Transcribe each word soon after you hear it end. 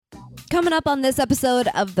Coming up on this episode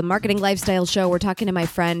of the Marketing Lifestyle Show, we're talking to my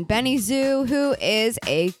friend Benny Zhu, who is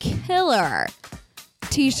a killer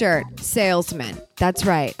t-shirt salesman. That's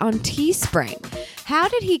right, on Teespring. How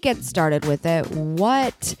did he get started with it?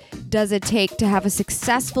 What does it take to have a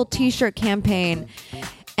successful t-shirt campaign?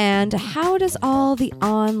 And how does all the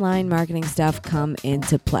online marketing stuff come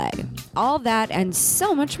into play? All that and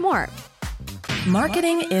so much more.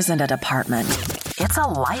 Marketing isn't a department. It's a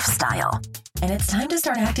lifestyle. And it's time to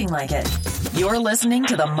start acting like it. You're listening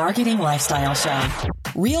to the Marketing Lifestyle Show.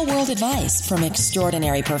 Real-world advice from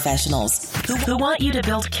extraordinary professionals who want you to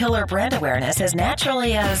build killer brand awareness as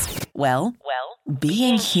naturally as, well,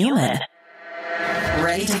 being human.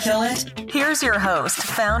 Ready to kill it? Here's your host,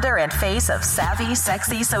 founder and face of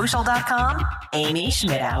SavvySexySocial.com, Amy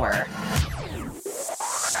Schmidauer.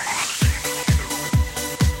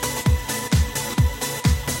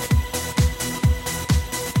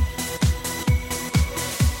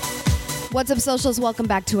 What's up, socials? Welcome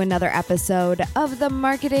back to another episode of the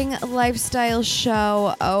Marketing Lifestyle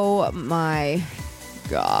Show. Oh my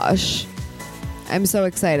gosh. I'm so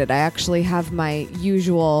excited. I actually have my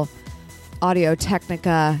usual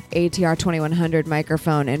Audio-Technica ATR 2100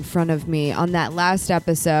 microphone in front of me. On that last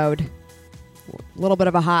episode, a little bit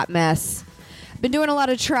of a hot mess. Been doing a lot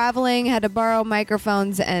of traveling, had to borrow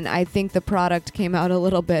microphones, and I think the product came out a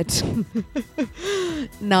little bit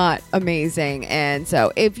not amazing. And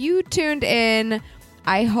so if you tuned in,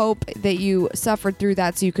 I hope that you suffered through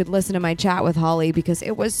that so you could listen to my chat with Holly, because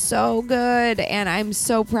it was so good and I'm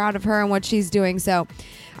so proud of her and what she's doing. So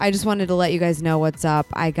I just wanted to let you guys know what's up.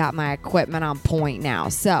 I got my equipment on point now.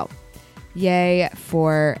 So yay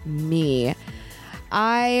for me.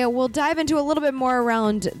 I will dive into a little bit more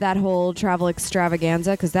around that whole travel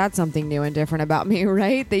extravaganza, because that's something new and different about me,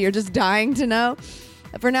 right? That you're just dying to know.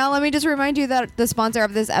 For now, let me just remind you that the sponsor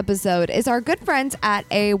of this episode is our good friends at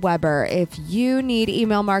AWeber. If you need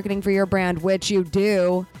email marketing for your brand, which you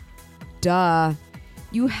do,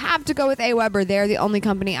 you have to go with AWeber. They're the only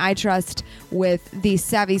company I trust with the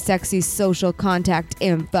Savvy Sexy social contact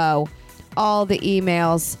info. All the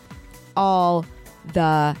emails, all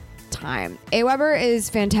the time. AWeber is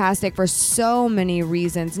fantastic for so many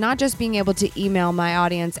reasons, not just being able to email my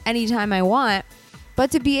audience anytime I want, but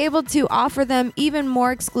to be able to offer them even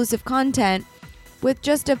more exclusive content with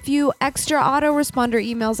just a few extra autoresponder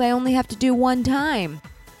emails I only have to do one time.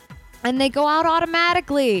 And they go out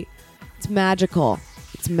automatically. It's magical.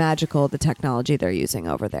 It's magical, the technology they're using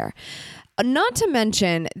over there. Not to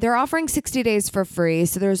mention, they're offering 60 days for free,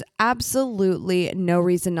 so there's absolutely no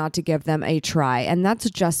reason not to give them a try, and that's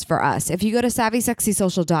just for us. If you go to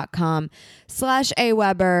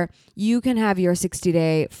SavvySexySocial.com/AWeber, you can have your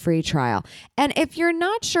 60-day free trial. And if you're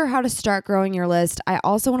not sure how to start growing your list, I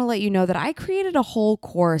also want to let you know that I created a whole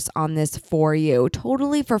course on this for you,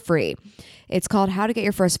 totally for free. It's called How to Get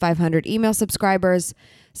Your First 500 Email Subscribers,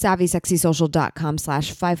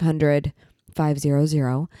 SavvySexySocial.com/500.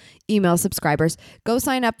 500 email subscribers. Go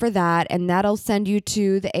sign up for that, and that'll send you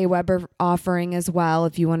to the AWeber offering as well.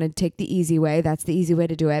 If you want to take the easy way, that's the easy way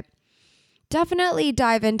to do it. Definitely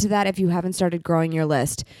dive into that if you haven't started growing your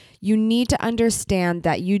list. You need to understand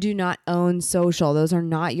that you do not own social. Those are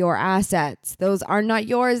not your assets. Those are not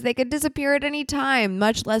yours. They could disappear at any time,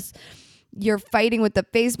 much less you're fighting with the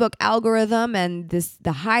Facebook algorithm and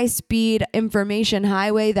the high-speed information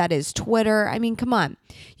highway that is Twitter. I mean, come on.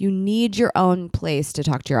 You need your own place to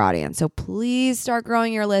talk to your audience. So please start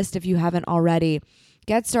growing your list if you haven't already.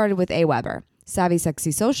 Get started with AWeber.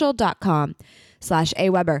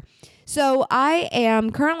 SavvySexySocial.com/AWeber. So I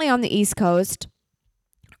am currently on the East Coast,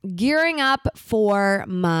 gearing up for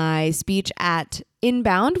my speech at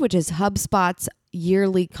Inbound, which is HubSpot's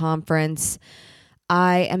yearly conference.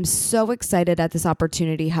 I am so excited at this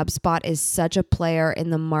opportunity. HubSpot is such a player in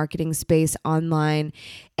the marketing space online,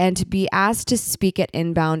 and to be asked to speak at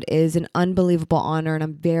Inbound is an unbelievable honor, and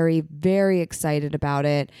I'm very, very excited about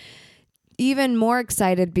it. Even more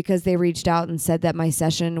excited because they reached out and said that my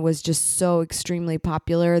session was just so extremely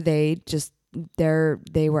popular. They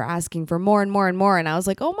were asking for more and more and more, and I was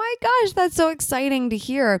like, oh my gosh, that's so exciting to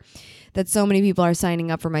hear that so many people are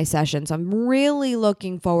signing up for my session. So I'm really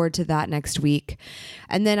looking forward to that next week.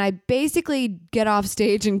 And then I basically get off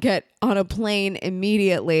stage and get on a plane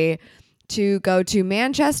immediately to go to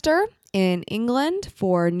Manchester in England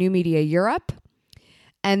for New Media Europe,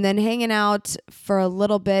 and then hanging out for a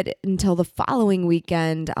little bit until the following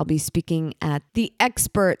weekend. I'll be speaking at the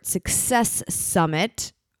Expert Success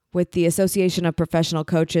Summit, with the Association of Professional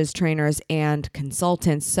Coaches, Trainers, and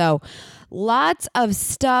Consultants. So lots of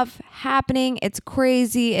stuff happening. It's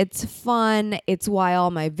crazy. It's fun. It's why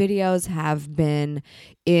all my videos have been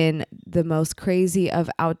in the most crazy of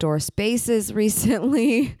outdoor spaces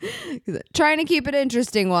recently. Trying to keep it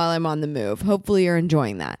interesting while I'm on the move. Hopefully you're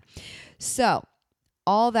enjoying that. So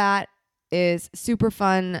all that is super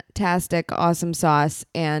fun-tastic, awesome sauce,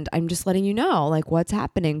 and I'm just letting you know like what's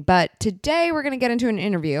happening. But today we're going to get into an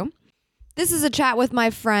interview. This is a chat with my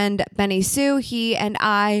friend Benny Sue. He and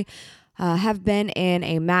I have been in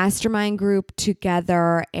a mastermind group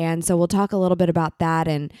together, and so we'll talk a little bit about that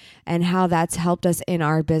and how that's helped us in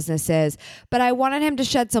our businesses. But I wanted him to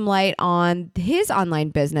shed some light on his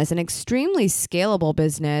online business, an extremely scalable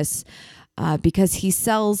business, because he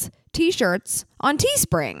sells t-shirts on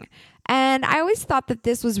Teespring. And I always thought that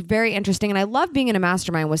this was very interesting. And I love being in a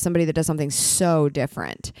mastermind with somebody that does something so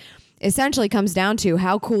different. Essentially comes down to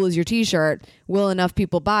how cool is your t-shirt? Will enough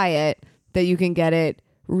people buy it that you can get it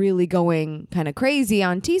really going kind of crazy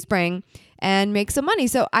on Teespring and make some money?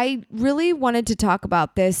 So I really wanted to talk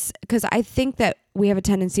about this because I think that we have a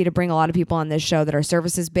tendency to bring a lot of people on this show that are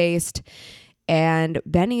services based. And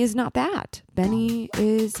Benny is not that. Benny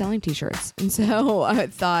is selling t-shirts. And so I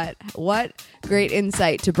thought, what great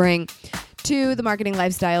insight to bring to the Marketing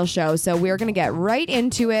Lifestyle Show. So we're going to get right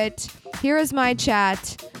into it. Here is my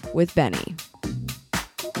chat with Benny.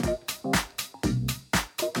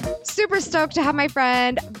 Super stoked to have my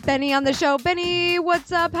friend Benny on the show. Benny,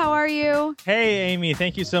 what's up? How are you? Hey, Amy.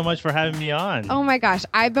 Thank you so much for having me on. Oh my gosh.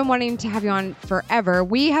 I've been wanting to have you on forever.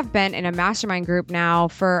 We have been in a mastermind group now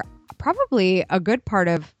for probably a good part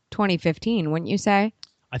of 2015, wouldn't you say?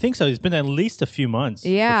 I think so. It's been at least a few months.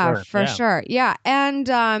 Yeah, for sure. Yeah. And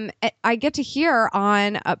I get to hear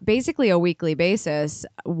on basically a weekly basis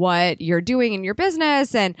what you're doing in your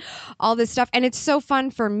business and all this stuff. And it's so fun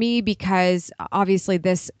for me because obviously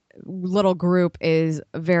this little group is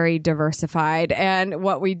very diversified and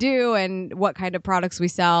what we do and what kind of products we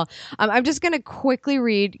sell. I'm just going to quickly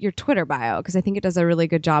read your Twitter bio because I think it does a really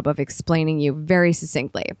good job of explaining you very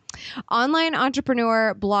succinctly. Online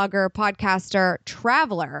entrepreneur, blogger, podcaster,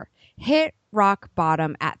 traveler, hit rock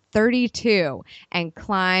bottom at 32 and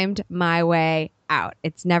climbed my way out.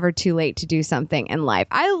 It's never too late to do something in life.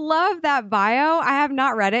 I love that bio. I have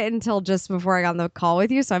not read it until just before I got on the call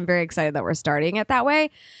with you, so I'm very excited that we're starting it that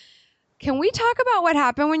way. Can we talk about what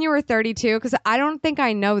happened when you were 32? Because I don't think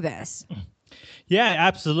I know this. Yeah,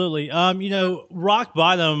 absolutely. Rock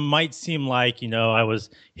bottom might seem like, I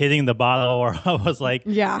was hitting the bottle or I was like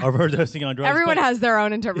overdosing on drugs. Everyone has their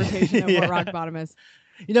own interpretation of what rock bottom is.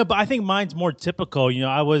 But I think mine's more typical.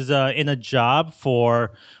 I was in a job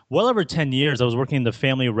for well over 10 years. I was working in the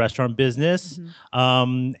family restaurant business.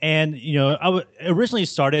 Mm-hmm. I originally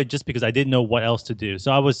started just because I didn't know what else to do.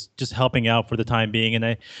 So I was just helping out for the time being.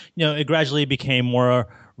 And it gradually became more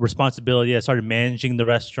responsibility. I started managing the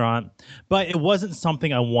restaurant, but it wasn't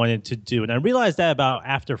something I wanted to do. And I realized that about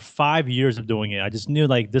after 5 years of doing it. I just knew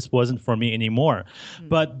like this wasn't for me anymore. Mm-hmm.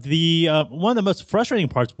 But the one of the most frustrating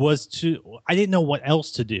parts was I didn't know what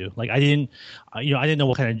else to do. Like I didn't know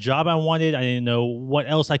what kind of job I wanted. I didn't know what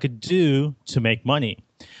else I could do to make money.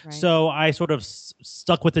 Right. So I sort of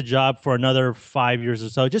stuck with the job for another 5 years or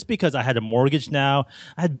so, just because I had a mortgage now.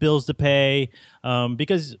 I had bills to pay.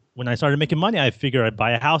 Because when I started making money, I figured I'd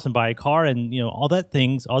buy a house and buy a car and, all those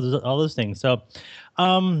things.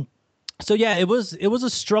 So yeah, it was a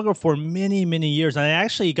struggle for many, many years. And I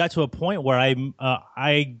actually got to a point where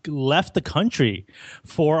I left the country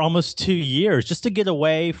for almost 2 years just to get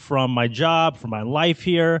away from my job, from my life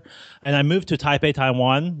here. And I moved to Taipei,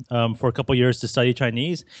 Taiwan for a couple of years to study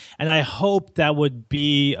Chinese. And I hoped that would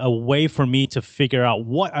be a way for me to figure out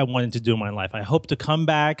what I wanted to do in my life. I hope to come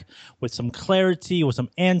back with some clarity, with some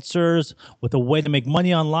answers, with a way to make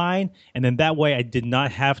money online. And then that way I did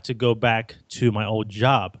not have to go back to my old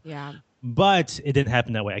job. Yeah. But it didn't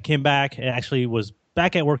happen that way. I came back. I actually was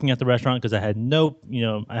back at working at the restaurant because I had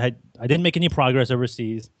I didn't make any progress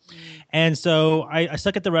overseas. And so I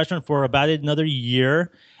stuck at the restaurant for about another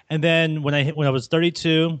year. And then when I was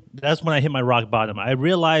 32, that's when I hit my rock bottom. I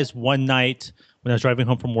realized one night when I was driving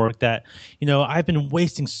home from work that, I've been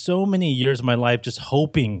wasting so many years of my life just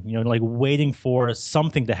hoping, waiting for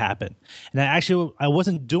something to happen. And I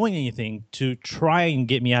wasn't doing anything to try and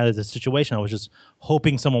get me out of the situation. I was just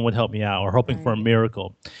hoping someone would help me out or hoping for a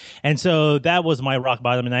miracle. And so that was my rock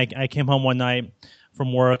bottom. And I came home one night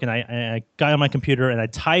from work and I got on my computer and I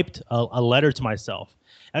typed a letter to myself.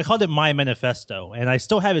 I called it My Manifesto, and I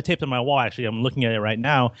still have it taped on my wall. Actually, I'm looking at it right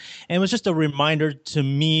now, and it was just a reminder to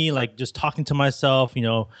me, like just talking to myself,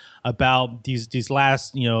 about these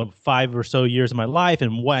last 5 or so years of my life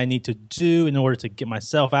and what I need to do in order to get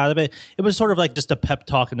myself out of it. It was sort of like just a pep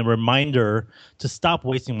talk and a reminder to stop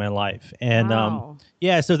wasting my life. And Wow.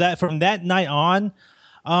 so that from that night on,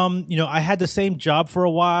 I had the same job for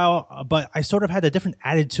a while, but I sort of had a different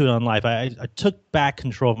attitude on life. I took back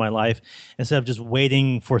control of my life instead of just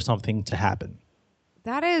waiting for something to happen.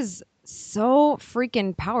 That is so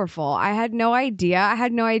freaking powerful. I had no idea. I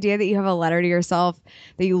had no idea that you have a letter to yourself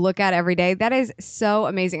that you look at every day. That is so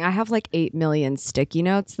amazing. I have like 8 million sticky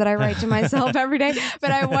notes that I write to myself every day, but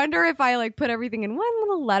I wonder if I like put everything in one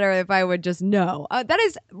little letter, if I would just know. That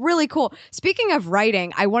is really cool. Speaking of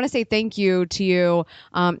writing, I want to say thank you to you.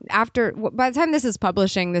 By the time this is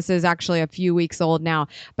publishing, this is actually a few weeks old now,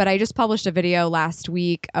 but I just published a video last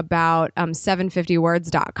week about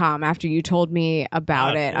 750words.com after you told me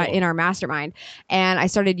about it cool. in our mastermind, and I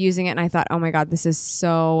started using it and I thought, oh my God, this is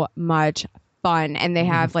so much fun. And they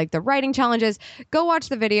have like the writing challenges. Go watch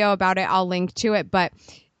the video about it. I'll link to it, but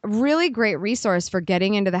really great resource for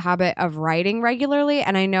getting into the habit of writing regularly.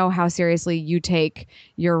 And I know how seriously you take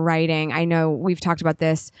your writing. I know we've talked about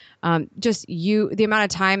this. The amount of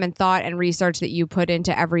time and thought and research that you put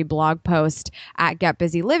into every blog post at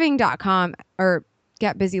getbusyliving.com or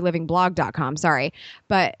getbusylivingblog.com. Sorry.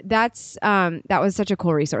 But that was such a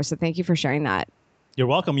cool resource. So thank you for sharing that. You're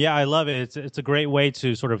welcome. Yeah, I love it. It's a great way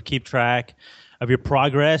to sort of keep track of your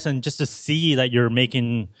progress and just to see that you're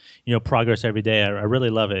making, progress every day. I really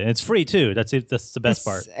love it. And it's free too. That's it. That's the best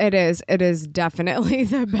part. It is. It is definitely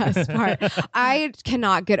the best part. I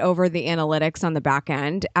cannot get over the analytics on the back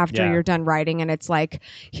end after you're done writing. And it's like,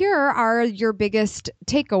 here are your biggest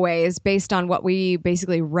takeaways based on what we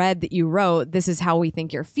basically read that you wrote. This is how we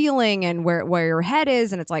think you're feeling and where your head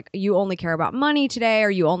is. And it's like, you only care about money today, or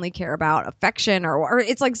you only care about affection, or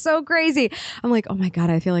it's like so crazy. I'm like, oh my God,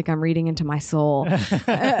 I feel like I'm reading into my soul.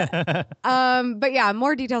 But yeah,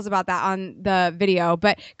 more details about that on the video.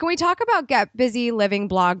 But can we talk about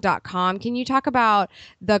getbusylivingblog.com? Can you talk about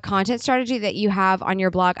the content strategy that you have on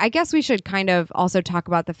your blog? I guess we should kind of also talk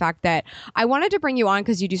about the fact that I wanted to bring you on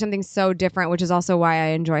because you do something so different, which is also why I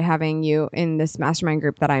enjoy having you in this mastermind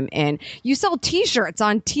group that I'm in. You sell t-shirts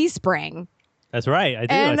on Teespring. That's right. I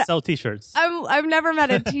do. And I sell t-shirts. I've never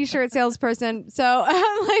met a t-shirt salesperson. So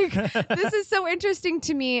I'm like, this is so interesting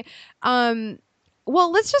to me.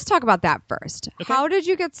 Well, let's just talk about that first. Okay. How did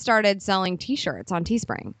you get started selling t-shirts on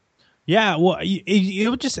Teespring? Yeah, well,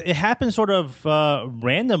 it happened sort of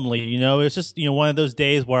randomly. It's just one of those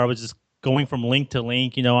days where I was just going from link to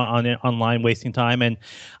link, online, wasting time, and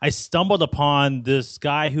I stumbled upon this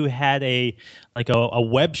guy who had a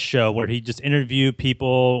web show where he just interviewed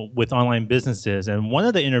people with online businesses, and one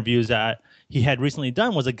of the interviews that he had recently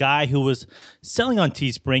done was a guy who was selling on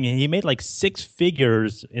Teespring, and he made like 6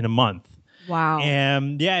 figures in a month. Wow.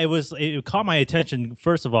 And yeah, it caught my attention,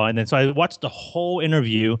 first of all. And then so I watched the whole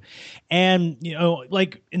interview, and,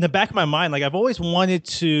 like in the back of my mind, like I've always wanted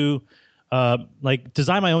to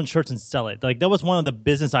design my own shirts and sell it. Like that was one of the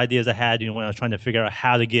business ideas I had, when I was trying to figure out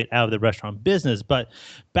how to get out of the restaurant business. But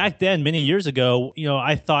back then, many years ago,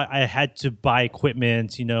 I thought I had to buy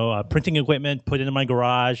equipment, printing equipment, put it in my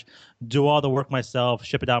garage, do all the work myself,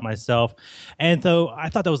 ship it out myself. And so I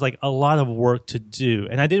thought that was like a lot of work to do.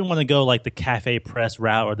 And I didn't want to go like the Cafe Press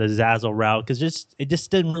route or the Zazzle route because it just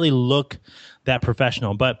didn't really look that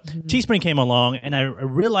professional. But Teespring came along, and I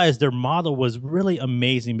realized their model was really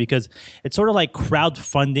amazing because it's sort of like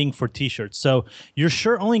crowdfunding for t-shirts. So your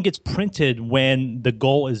shirt only gets printed when the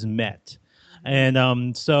goal is met.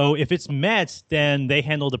 And so if it's met, then they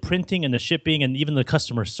handle the printing and the shipping and even the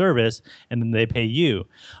customer service, and then they pay you.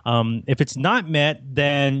 If it's not met,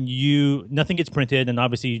 then nothing gets printed, and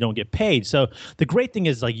obviously you don't get paid. So the great thing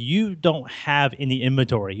is, like, you don't have any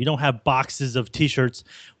inventory. You don't have boxes of t-shirts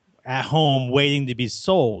at home waiting to be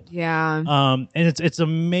sold. Yeah. And it's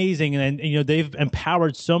amazing. And they've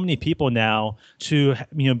empowered so many people now to,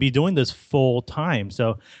 be doing this full time.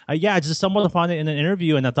 So I just stumbled upon it in an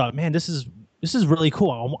interview, and I thought, man, this is really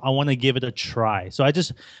cool. I want to give it a try. So I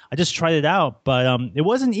just tried it out, but it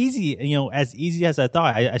wasn't easy, as easy as I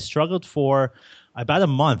thought. I struggled for about a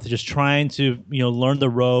month just trying to, learn the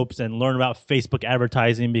ropes and learn about Facebook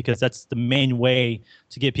advertising, because that's the main way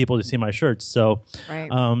to get people to see my shirts. So, right.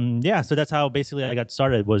 So that's how basically I got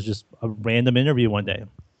started, was just a random interview one day.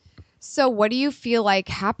 So what do you feel like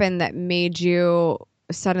happened that made you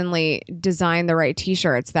suddenly design the right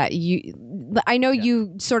t-shirts that I know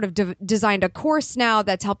you sort of designed a course now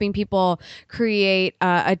that's helping people create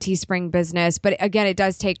a Teespring business, but again, it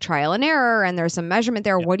does take trial and error and there's some measurement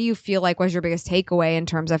there. What do you feel like was your biggest takeaway in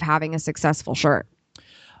terms of having a successful shirt?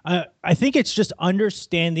 I think it's just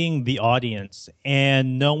understanding the audience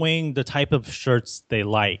and knowing the type of shirts they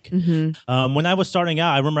like. When I was starting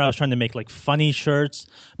out, I remember I was trying to make like funny shirts,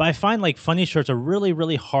 but I find like funny shirts are really,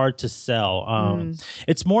 really hard to sell.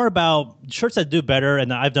 It's more about shirts that do better and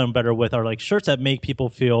that I've done better with are like shirts that make people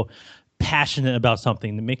feel passionate about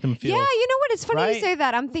something, to make them feel. Yeah, you know what? It's funny you say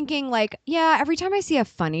that. I'm thinking like, yeah, every time I see a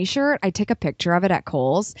funny shirt, I take a picture of it at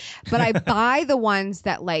Kohl's, but I buy the ones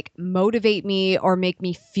that like motivate me or make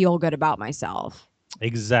me feel good about myself.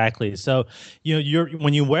 Exactly. So,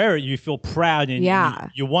 when you wear it, you feel proud and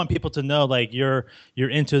you want people to know like you're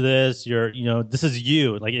into this, this is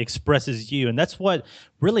you, like it expresses you. And that's what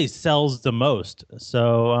really sells the most.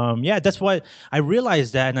 So, that's what I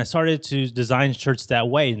realized that. And I started to design shirts that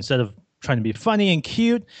way instead of trying to be funny and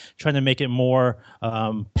cute, trying to make it more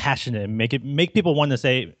passionate, make people want to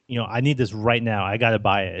say, I need this right now. I got to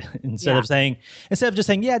buy it instead of just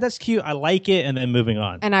saying, yeah, that's cute. I like it. And then moving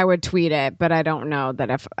on. And I would tweet it, but I don't know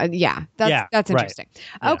that if, that's interesting.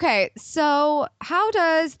 Right. Okay. So how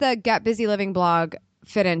does the Get Busy Living blog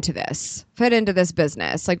fit into this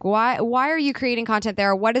business? Like why are you creating content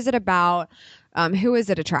there? What is it about? Who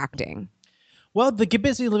is it attracting? Well, the Get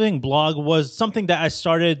Busy Living blog was something that I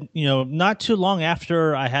started, not too long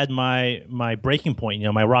after I had my breaking point,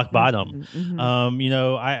 my rock bottom.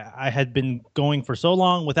 I had been going for so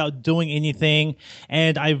long without doing anything.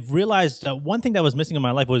 And I realized that one thing that was missing in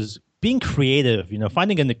my life was being creative,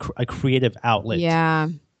 finding a creative outlet. Yeah.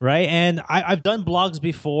 Right. And I've done blogs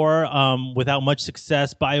before without much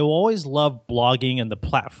success, but I always loved blogging and the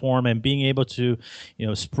platform and being able to,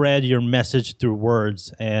 spread your message through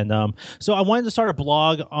words. And so I wanted to start a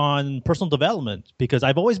blog on personal development because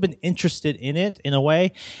I've always been interested in it in a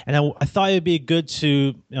way. And I thought it'd be good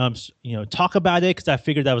to, talk about it because I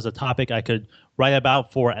figured that was a topic I could write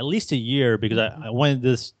about for at least a year because I wanted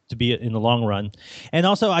this to be in the long run. And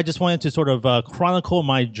also I just wanted to sort of chronicle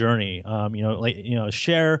my journey,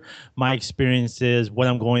 share my experiences, what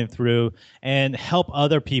I'm going through, and help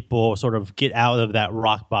other people sort of get out of that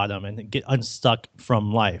rock bottom and get unstuck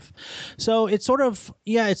from life. So it's sort of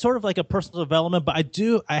like a personal development, but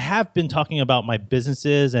I have been talking about my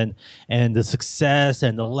businesses and the success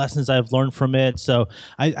and the lessons I've learned from it. So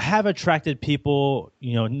I have attracted people,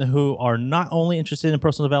 who are not only interested in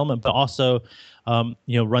personal development, but also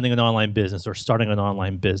running an online business or starting an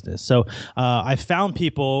online business. So I found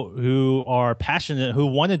people who are passionate, who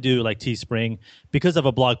want to do like Teespring because of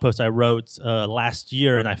a blog post I wrote last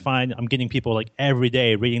year. And I find I'm getting people like every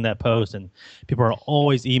day reading that post and people are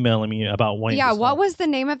always emailing me about wanting to start. What was the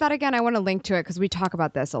name of that again? I want to link to it because we talk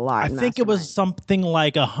about this a lot. I think it was something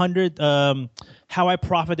like how I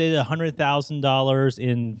profited $100,000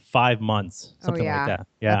 in 5 months, something like that.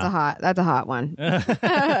 Yeah, that's a hot one.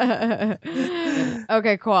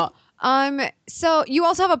 Okay, cool. So you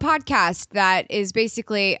also have a podcast that is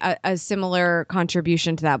basically a similar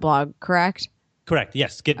contribution to that blog, correct? Correct.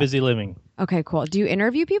 Yes. Get Busy Living. Okay, cool. Do you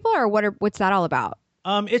interview people or what's that all about?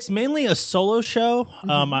 It's mainly a solo show.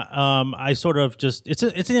 I sort of just it's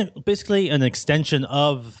basically an extension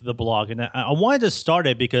of the blog, and I wanted to start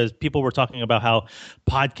it because people were talking about how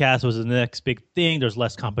podcast was the next big thing. There's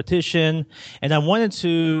less competition, and I wanted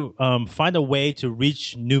to find a way to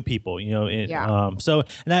reach new people. So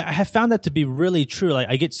I have found that to be really true. Like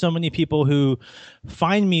I get so many people who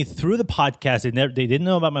find me through the podcast. They didn't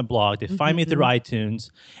know about my blog. They find me through iTunes,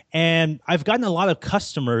 and I've gotten a lot of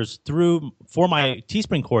customers for my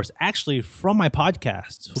Teespring course actually from my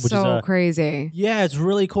podcast, which is crazy. Yeah, it's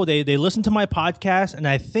really cool. They listen to my podcast, and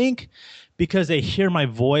I think because they hear my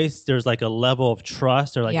voice, there's like a level of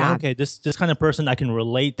trust. They're like, okay, this kind of person I can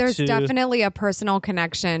relate to. There's definitely a personal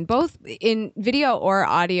connection, both in video or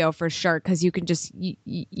audio for sure, because you can just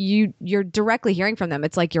you're directly hearing from them.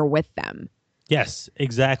 It's like you're with them. Yes,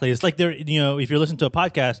 exactly. It's like they're, if you're listening to a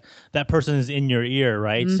podcast, that person is in your ear,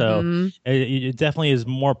 right? So it definitely is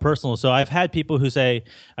more personal. So I've had people who say,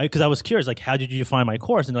 because I was curious, like, how did you find my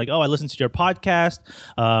course? And they're like, oh, I listened to your podcast.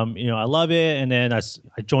 I love it. And then I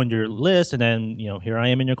joined your list, and then, here I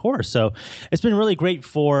am in your course. So it's been really great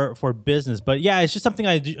for business. But yeah, it's just something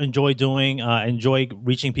I enjoy doing. I enjoy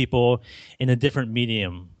reaching people in a different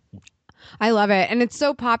medium. I love it. And it's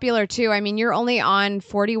so popular too. I mean, you're only on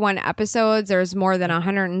 41 episodes. There's more than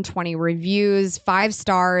 120 reviews, 5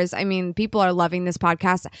 stars. I mean, people are loving this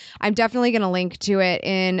podcast. I'm definitely going to link to it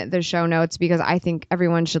in the show notes because I think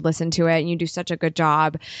everyone should listen to it. And you do such a good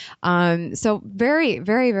job. So very,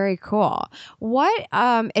 very, very cool. What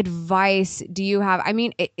advice do you have? I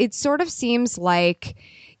mean, it sort of seems like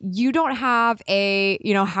you don't have a,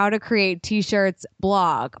 how to create t-shirts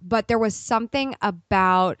blog, but there was something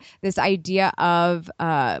about this idea of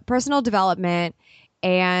personal development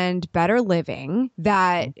and better living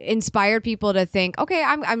that inspired people to think, okay,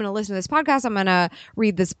 I'm going to listen to this podcast. I'm going to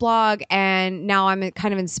read this blog. And now I'm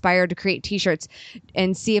kind of inspired to create t-shirts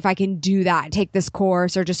and see if I can do that, take this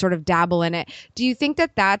course or just sort of dabble in it. Do you think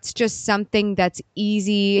that that's just something that's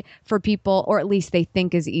easy for people, or at least they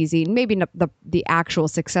think is easy? Maybe the actual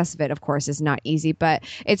success of it, of course, is not easy, but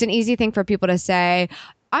it's an easy thing for people to say,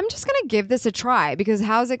 I'm just going to give this a try because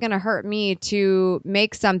how's it going to hurt me to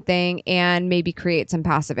make something and maybe create some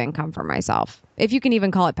passive income for myself? If you can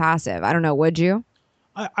even call it passive. I don't know. Would you?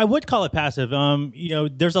 I would call it passive.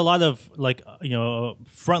 There's a lot of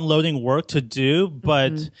front loading work to do,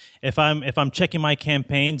 but if I'm checking my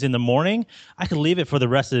campaigns in the morning, I could leave it for the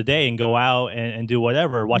rest of the day and go out and do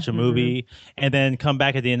whatever, watch a movie, and then come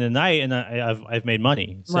back at the end of the night and I've made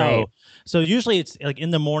money. So usually it's like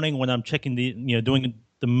in the morning when I'm checking doing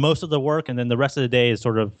the most of the work, and then the rest of the day is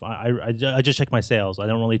sort of I just check my sales. I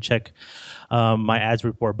don't really check my ads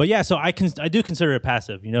report. But yeah, so I do consider it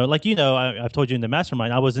passive. I've told you in the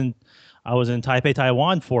mastermind, I was in Taipei,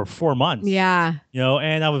 Taiwan for 4 months. Yeah.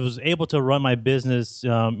 And I was able to run my business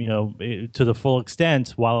to the full extent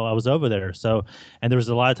while I was over there. So, and there was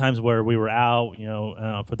a lot of times where we were out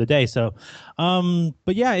for the day. So,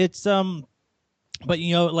 but yeah, it's But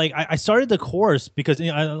I started the course because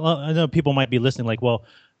I know people might be listening. Like, well,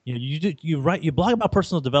 you blog about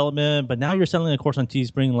personal development, but now you're selling a course on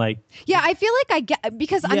Teespring. Yeah, I feel like I get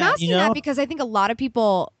because I'm asking that because I think a lot of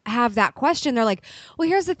people have that question. They're like, well,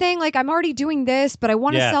 here's the thing. Like, I'm already doing this, but I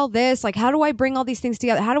want to sell this. Like, how do I bring all these things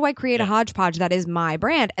together? How do I create a hodgepodge that is my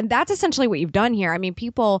brand? And that's essentially what you've done here. I mean,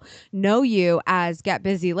 people know you as Get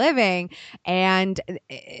Busy Living, and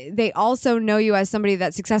they also know you as somebody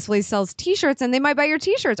that successfully sells t-shirts, and they might buy your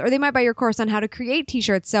t-shirts or they might buy your course on how to create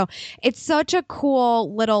t-shirts. So it's such a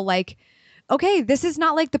cool little okay, this is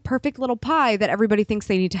not like the perfect little pie that everybody thinks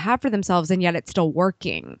they need to have for themselves, and yet it's still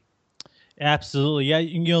working. Absolutely. Yeah.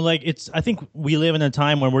 I think we live in a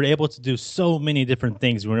time when we're able to do so many different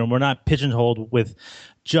things. We're not pigeonholed with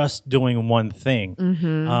just doing one thing.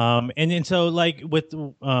 And so with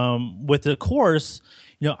the course,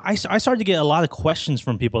 I started to get a lot of questions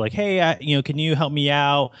from people like, hey, can you help me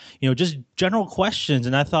out? Just general questions.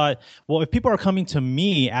 And I thought, well, if people are coming to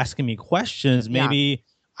me asking me questions, maybe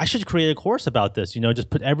I should create a course about this, just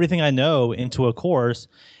put everything I know into a course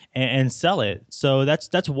and sell it. So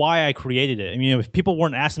that's why I created it. I mean, if people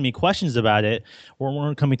weren't asking me questions about it or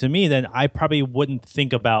weren't coming to me, then I probably wouldn't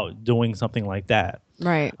think about doing something like that.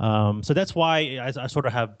 Right. So that's why I sort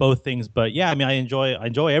of have both things. But yeah, I mean, I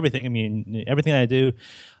enjoy everything. I mean, everything I do.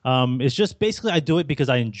 It's just basically I do it because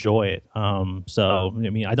I enjoy it. So I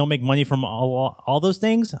mean, I don't make money from all those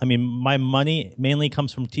things. I mean, my money mainly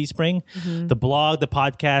comes from Teespring. The blog, the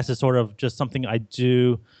podcast is sort of just something I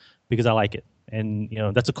do because I like it. And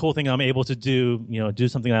that's a cool thing I'm able to do. Do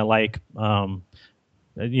something I like.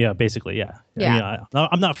 Basically, yeah. I mean,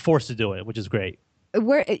 I'm not forced to do it, which is great.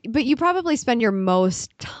 But you probably spend your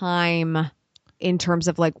most time in terms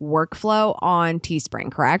of workflow on Teespring,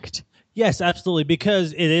 correct? Yes, absolutely,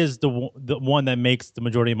 because it is the one that makes the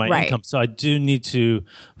majority of my income. So I do need to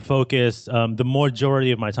focus the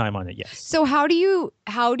majority of my time on it. Yes. So how do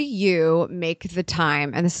you make the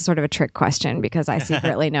time? And this is sort of a trick question because I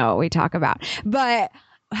secretly know what we talk about. But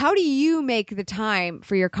how do you make the time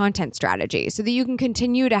for your content strategy so that you can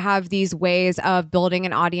continue to have these ways of building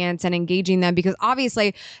an audience and engaging them? Because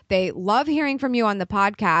obviously they love hearing from you on the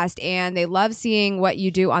podcast and they love seeing what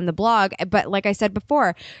you do on the blog. But like I said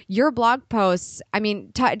before, your blog posts, I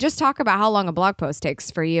mean, just talk about how long a blog post takes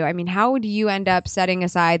for you. I mean, how do you end up setting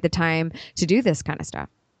aside the time to do this kind of stuff?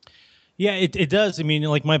 Yeah, it does. I mean,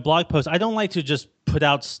 my blog posts, I don't like to just put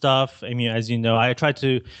out stuff. I mean, as you know, I try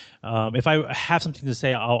to, if I have something to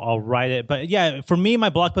say, I'll write it. But yeah, for me,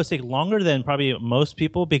 my blog posts take longer than probably most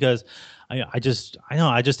people because I just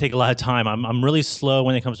take a lot of time. I'm really slow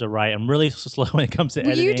when it comes to write. I'm really slow when it comes to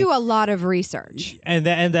editing. You do a lot of research. And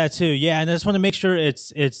that too. Yeah. And I just want to make sure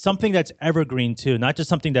it's something that's evergreen too, not just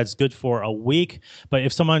something that's good for a week, but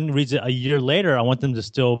if someone reads it a year later, I want them to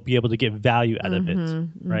still be able to get value out of it.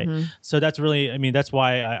 Right. So that's really, I mean, that's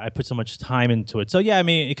why I put so much time into it. So yeah, I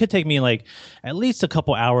mean, it could take me at least a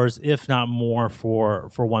couple hours hours, if not more, for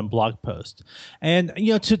one blog post. And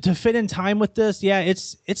to fit in time with this,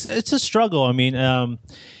 it's a struggle. I mean,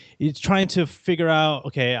 it's trying to figure out,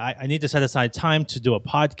 okay, I need to set aside time to do a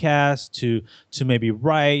podcast, to maybe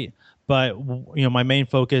write. But my main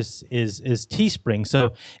focus is Teespring,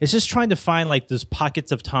 so it's just trying to find like those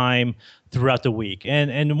pockets of time throughout the week.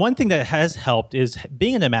 And one thing that has helped is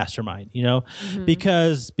being in a mastermind.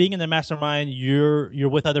 Because being in the mastermind, you're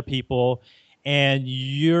with other people, and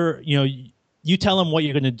you tell them what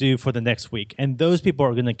you're going to do for the next week, and those people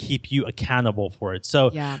are going to keep you accountable for it.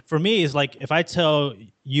 So for me, it's like if I tell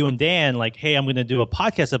you and Dan, like, hey, I'm going to do a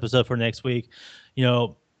podcast episode for next week,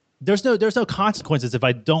 there's no consequences if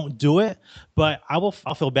I don't do it, but I'll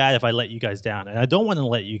feel bad if I let you guys down, and I don't want to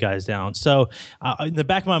let you guys down. So in the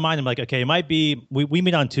back of my mind, I'm like, okay, it might be we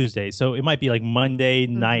meet on Tuesday, so it might be like Monday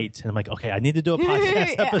night, and I'm like, okay, I need to do a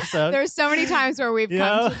podcast episode. There's so many times where we've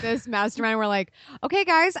come to this mastermind, we're like, okay,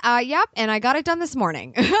 guys, yep, and I got it done this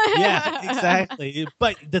morning. Yeah, exactly.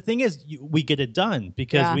 But the thing is, we get it done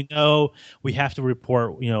because we know we have to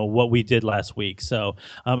report, what we did last week. So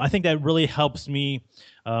I think that really helps me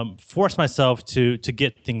force myself to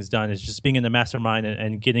get things done, is just being in the mastermind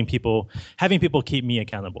and having people keep me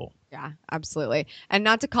accountable. Yeah, absolutely. And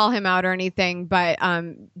not to call him out or anything, but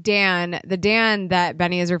Dan that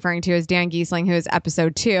Benny is referring to is Dan Giesling, who is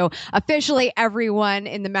episode 2. Officially, everyone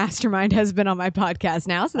in the mastermind has been on my podcast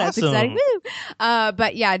now, so that's exciting. Woo!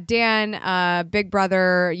 But yeah, Dan, Big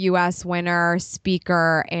Brother US winner,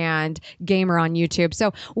 speaker, and gamer on YouTube.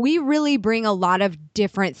 So we really bring a lot of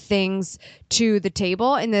different things to the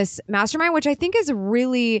table in this mastermind, which I think is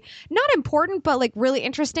really not important, but like really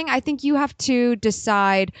interesting. I think you have to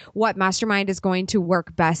decide what mastermind is going to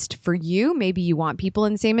work best for you. Maybe you want people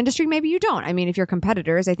in the same industry, maybe you don't. I mean, if you're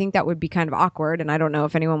competitors, I think that would be kind of awkward, and I don't know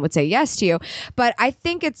if anyone would say yes to you. But I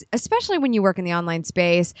think it's, especially when you work in the online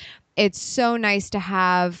space, it's so nice to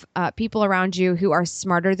have people around you who are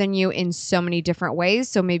smarter than you in so many different ways.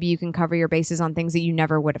 So maybe you can cover your bases on things that you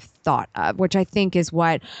never would have thought of, which I think is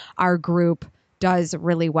what our group does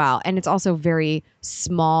really well. And it's also very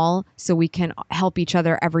small, so we can help each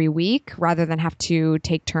other every week rather than have to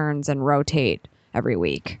take turns and rotate every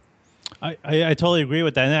week. I totally agree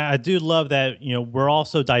with that. And I do love that, we're all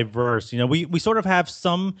so diverse. We sort of have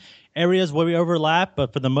some areas where we overlap,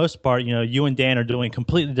 but for the most part, you and Dan are doing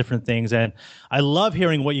completely different things. And I love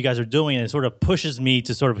hearing what you guys are doing, and it sort of pushes me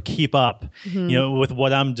to sort of keep up, with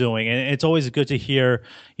what I'm doing. And it's always good to hear,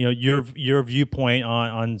 your viewpoint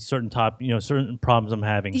on certain certain problems I'm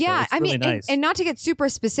having. Yeah, so it's really nice. And not to get super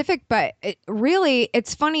specific, but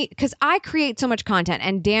it's funny because I create so much content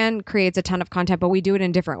and Dan creates a ton of content, but we do it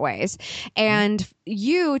in different ways. And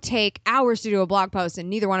you take hours to do a blog post, and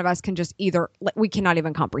neither one of us can we cannot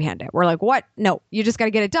even comprehend it. We're like, what? No, you just got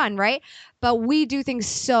to get it done, right? But we do things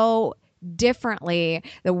so differently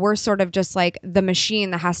that we're sort of just like the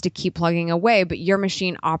machine that has to keep plugging away, but your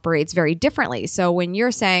machine operates very differently. So when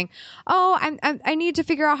you're saying, oh, I need to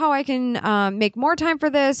figure out how I can make more time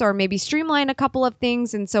for this, or maybe streamline a couple of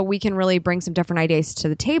things, and so we can really bring some different ideas to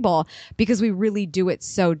the table because we really do it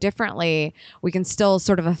so differently. We can still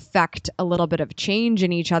sort of affect a little bit of change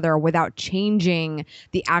in each other without changing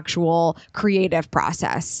the actual creative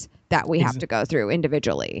process that we have to go through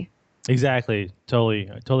individually. Exactly.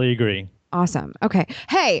 Totally agree. Awesome. Okay.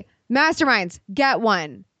 Hey, masterminds, get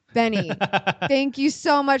one. Benny, thank you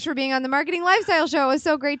so much for being on the Marketing Lifestyle Show. It was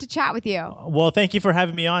so great to chat with you. Well, thank you for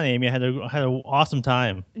having me on, Amy. I had an awesome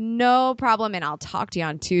time. No problem, and I'll talk to you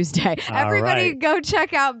on Tuesday. Everybody go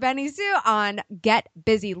check out Benny Sue on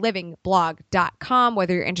getbusylivingblog.com,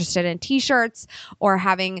 whether you're interested in t-shirts or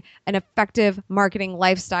having an effective marketing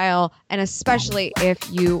lifestyle, and especially if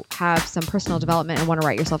you have some personal development and want to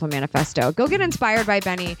write yourself a manifesto. Go get inspired by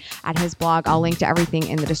Benny at his blog. I'll link to everything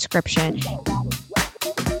in the description.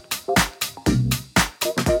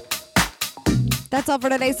 That's all for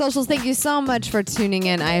today's socials. Thank you so much for tuning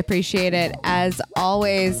in. I appreciate it. As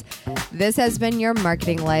always, this has been your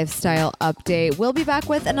Marketing Lifestyle Update. We'll be back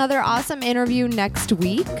with another awesome interview next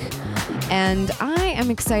week, and I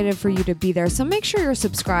am excited for you to be there. So make sure you're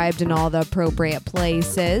subscribed in all the appropriate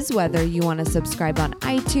places, whether you want to subscribe on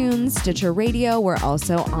iTunes, Stitcher Radio. We're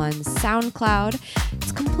also on SoundCloud.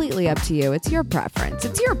 It's completely up to you. It's your preference.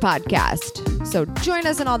 It's your podcast. So join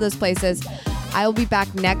us in all those places. I will be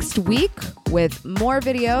back next week with more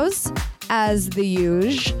videos as the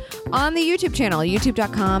usual on the YouTube channel,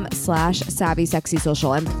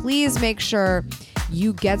 youtube.com/SavvySexySocial. And please make sure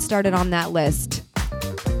you get started on that list.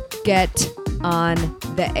 Get on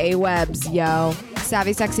the AWebs, yo.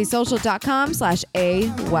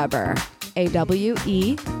 SavvySexySocial.com/AWeber.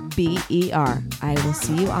 AWEBER. I will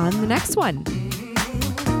see you on the next one.